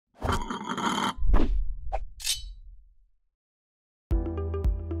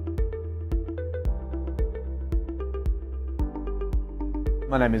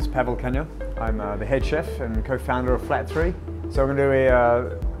My name is Pavel Kanja. I'm the head chef and co-founder of Flat 3. So we're going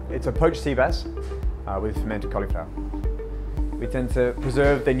to do it's a poached sea bass with fermented cauliflower. We tend to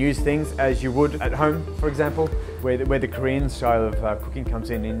preserve then use things as you would at home, for example, where the Korean style of cooking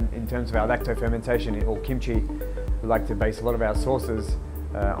comes in terms of our lacto fermentation or kimchi. We like to base a lot of our sauces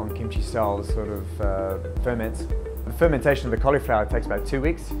on kimchi style sort of ferments. The fermentation of the cauliflower takes about 2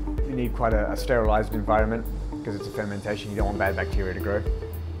 weeks. You need quite a sterilized environment because it's a fermentation, you don't want bad bacteria to grow.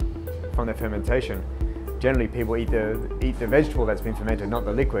 From the fermentation, generally people eat the vegetable that's been fermented, not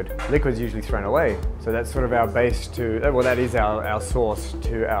the liquid. Liquid's usually thrown away, so that's sort of our base to, well, that is our sauce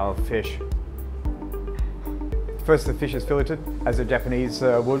to our fish. First, the fish is filleted, as a Japanese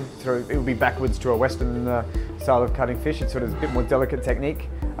would. It would be backwards to a Western style of cutting fish. It's sort of a bit more delicate technique,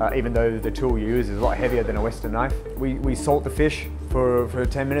 even though the tool you use is a lot heavier than a Western knife. We salt the fish for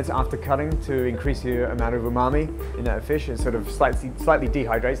 10 minutes after cutting to increase the amount of umami in that fish and sort of slightly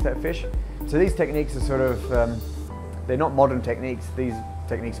dehydrates that fish. So these techniques are sort of, they're not modern techniques. These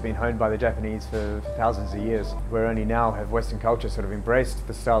techniques have been honed by the Japanese for thousands of years. Where only now have Western culture sort of embraced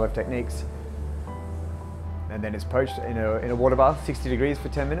the style of techniques. And then it's poached in a water bath, 60 degrees for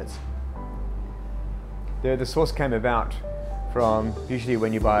 10 minutes. The sauce came about from, usually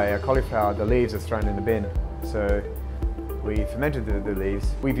when you buy a cauliflower, the leaves are thrown in the bin. So we fermented the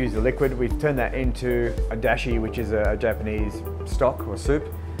leaves. We've used the liquid, we've turned that into a dashi, which is a Japanese stock or soup,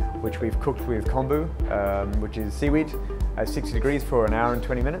 which we've cooked with kombu, which is seaweed, at 60 degrees for an hour and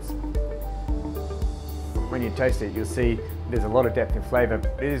 20 minutes. When you taste it, you'll see there's a lot of depth in flavour.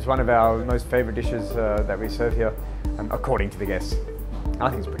 It is one of our most favourite dishes that we serve here, according to the guests. I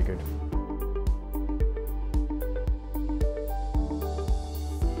think it's pretty good.